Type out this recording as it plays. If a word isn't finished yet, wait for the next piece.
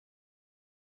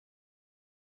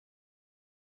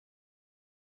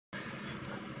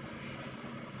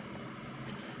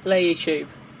Hello YouTube.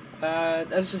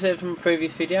 As I said from a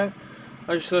previous video,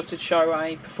 I just thought to show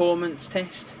a performance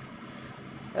test.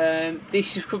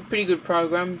 This is a pretty good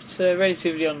program. It's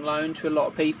relatively unknown to a lot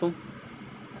of people.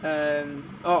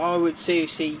 I would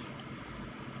seriously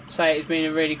say it's been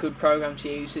a really good program to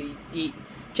use. It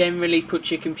generally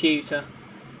puts your computer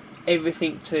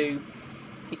everything to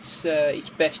its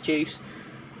best use.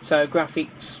 So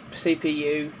graphics,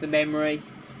 CPU, the memory,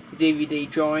 the DVD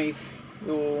drive,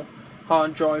 your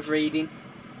hard drive reading.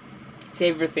 It's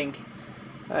everything.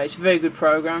 It's a very good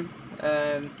program.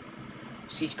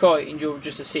 It's quite enjoyable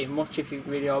just to sit and watch if you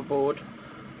really are bored.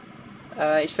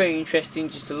 It's very interesting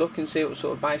just to look and see what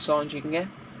sort of baselines you can get.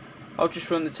 I'll just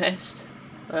run the test.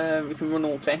 We can run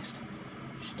all tests.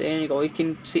 There you go. You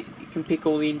can pick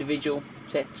all the individual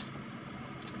sets.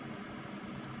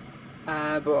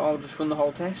 But I'll just run the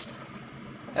whole test.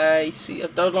 I'd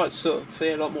like to sort of see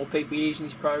a lot more people using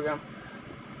this program.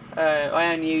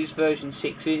 I only use version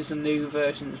 6s and new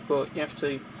versions, but you have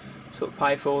to sort of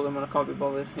pay for them and I can't be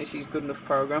bothered. This is a good enough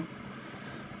program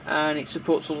and it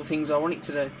supports all the things I want it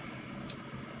to do.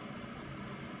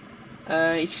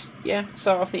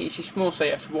 So I think it's just more so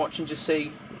you have to watch and just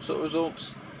see what sort of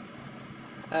results.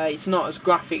 It's not as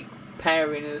graphic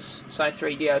pairing as say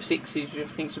 3D06s, which I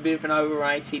think is a bit of an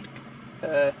overrated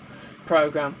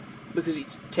program because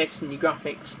it's testing your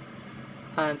graphics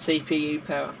and CPU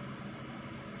power,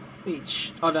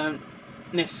 which I don't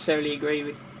necessarily agree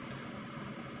with.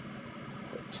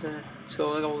 But it's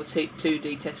got all the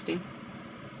 2D testing.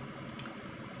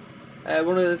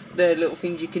 One of the little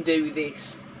things you can do with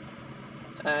this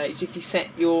is if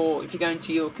you go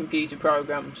into your computer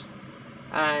programs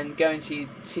and go into your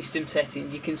system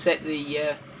settings, you can set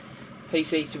the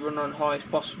PC to run on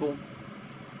highest possible.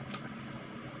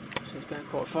 So it's going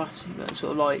quite fast. You've got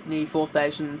sort of like nearly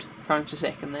 4,000 frames a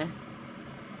second there.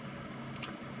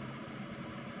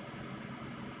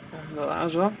 I've got that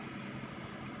as well.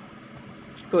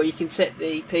 But you can set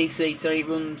the PC so it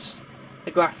runs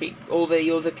all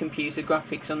the other computer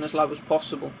graphics on as low as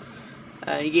possible.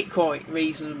 You get quite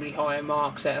reasonably high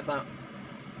marks out of that.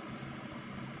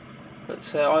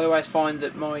 But I always find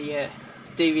that my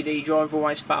DVD drive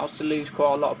always fails to lose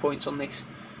quite a lot of points on this.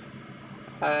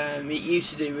 It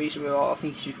used to do reasonably well. I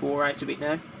think it's just wore out a bit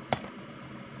now.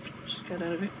 Just go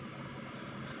down a bit.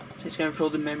 So it's going for all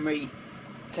the memory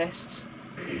tests.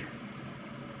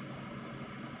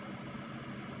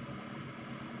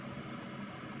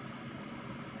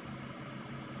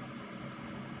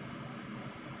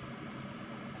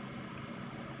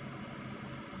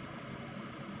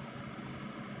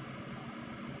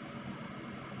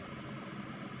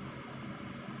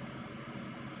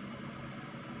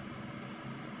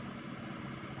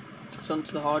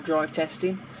 Onto the hard drive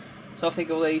testing. So I think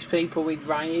all these people with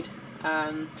RAID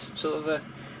and sort of a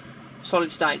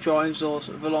solid state drives or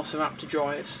sort of Velociraptor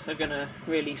drives are going to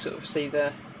really sort of see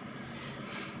the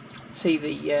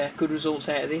good results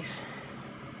out of this.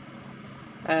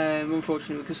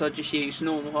 Unfortunately, because I just use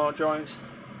normal hard drives,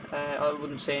 I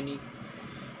wouldn't see any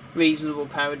reasonable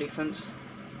power difference.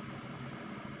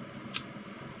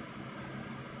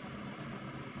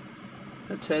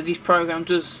 But this program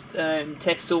does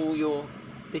test all your,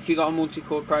 if you've got a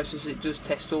multi-core processor, it does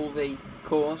test all the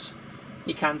cores.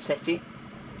 You can set it.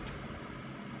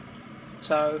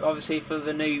 So obviously for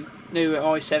the new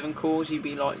i7 cores, you'd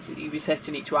be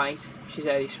setting it to 8, which is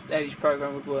how this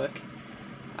program would work.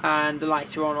 And the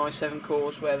later on i7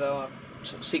 cores, where they'll have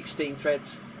sort of 16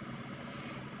 threads,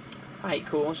 8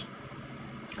 cores,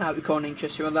 that'll be kind of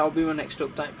interesting. Well, that'll be my next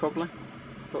update probably,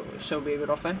 but it'll still be a bit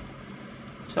off there.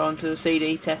 So onto the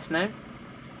CD test now.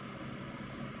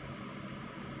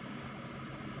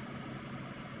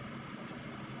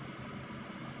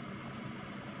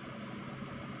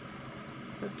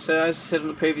 But as I said on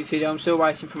the previous video, I'm still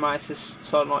waiting for my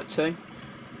Satellite 2.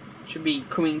 Should be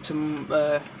coming to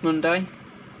Monday.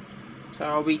 So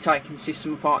I'll be taking the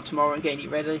system apart tomorrow and getting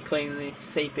it ready, cleaning the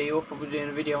CPU up. I'll be doing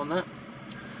a video on that.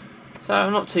 So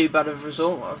not too bad of a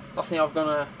result. I think I've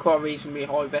gone quite reasonably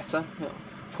high better.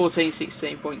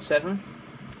 1416.7. Just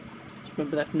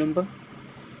remember that number.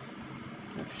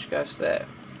 That just goes to their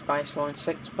baseline,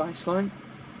 baseline.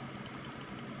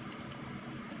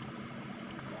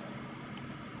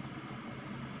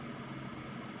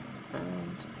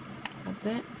 And add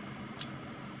that.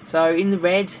 So in the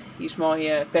red is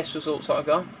my best results that I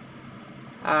got.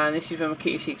 And this is when my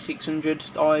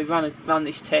Q6600. I ran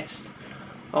this test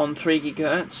on 3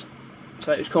 GHz.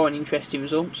 So it was quite an interesting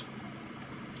result.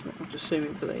 I'll just zoom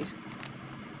in for these.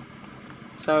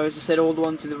 So as I said, all the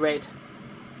ones in the red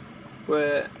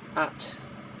were at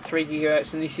 3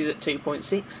 GHz and this is at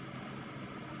 2.6.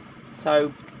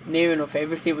 So near enough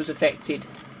everything was affected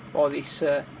by this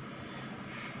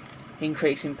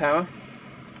increase in power.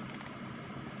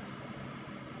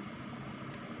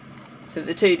 So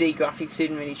the 2D graphics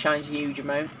didn't really change a huge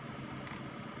amount,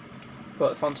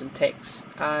 but the font and text,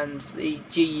 and the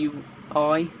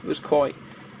GUI was quite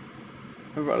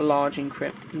a large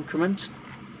increment.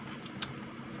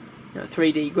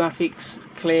 3D graphics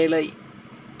clearly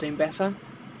doing better,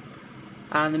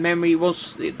 and the memory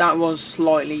was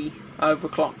slightly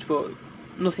overclocked, but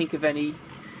nothing of any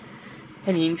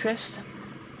interest.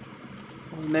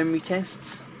 All the memory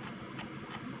tests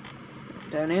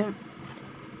down here.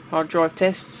 Hard drive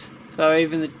tests, so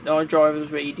even the hard drive was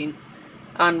reading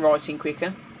and writing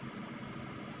quicker,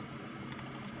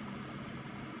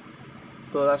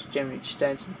 but that's generally just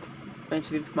down to the amount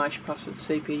of information passed with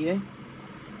the CPU.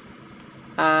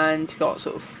 And got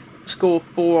sort of score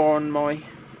 4 on my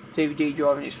DVD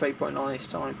drive, and it's 3.9 this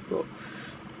time, but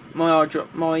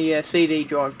my CD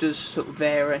drive does sort of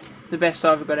vary. The best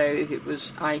I ever got out of it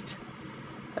was 8,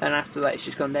 and after that it's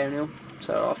just gone downhill,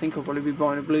 so I think I'll probably be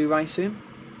buying a Blu-ray soon.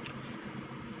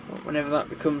 Whenever that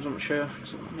becomes, I'm not sure,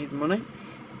 because I need the money.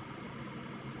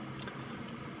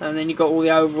 And then you've got all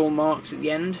the overall marks at the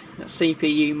end. That's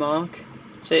CPU mark,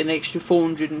 so an extra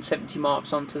 470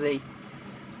 marks onto the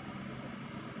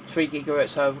 3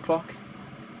 GHz overclock.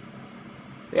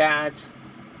 We had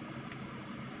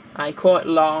a quite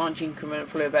large increment,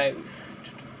 probably about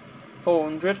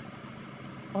 400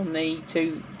 on the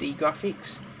 2D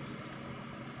graphics.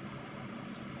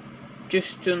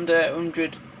 Just under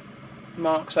 100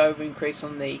 marks over increase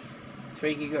on the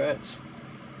 3 GHz.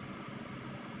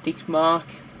 Disk mark,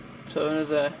 so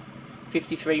another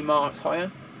 53 marks higher.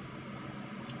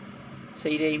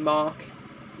 CD mark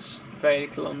is very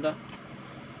little under.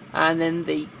 And then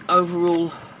the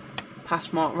overall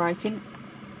PassMark rating,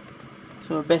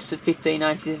 so a best of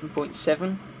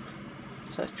 1587.7,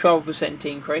 so that's 12%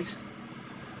 increase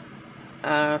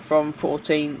from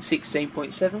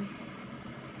 1416.7.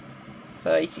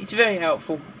 So it's a very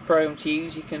helpful program to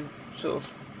use. You can sort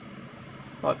of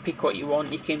like pick what you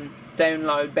want. You can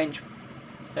download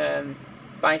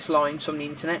baselines from the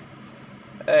internet.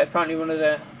 Apparently one of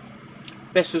the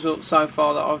best results so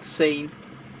far that I've seen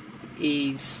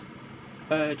is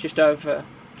just over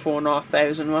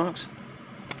 4,500 marks.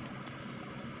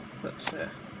 But I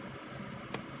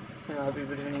think that'll be a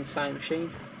bit of an insane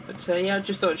machine. But yeah, I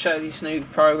just thought I'd show this new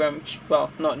program, which,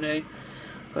 well, not new,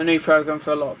 but a new program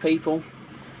for a lot of people.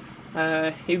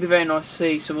 It'd be very nice to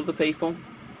see some other people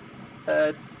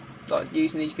like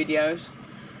using these videos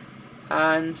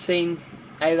and seeing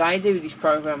how they do this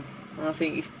program. And I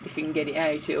think if you can get it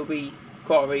out, it'll be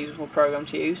quite a reasonable program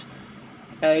to use.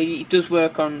 It does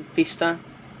work on Vista,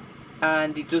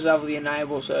 and it does have the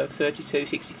enables of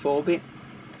 32/64-bit.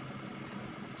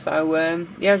 So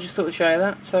yeah, I just thought to show you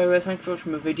that. So thank you for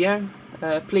watching my video.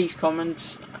 Please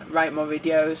comment, rate my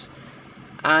videos,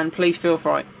 and please feel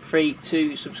free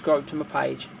to subscribe to my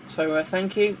page. So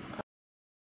thank you.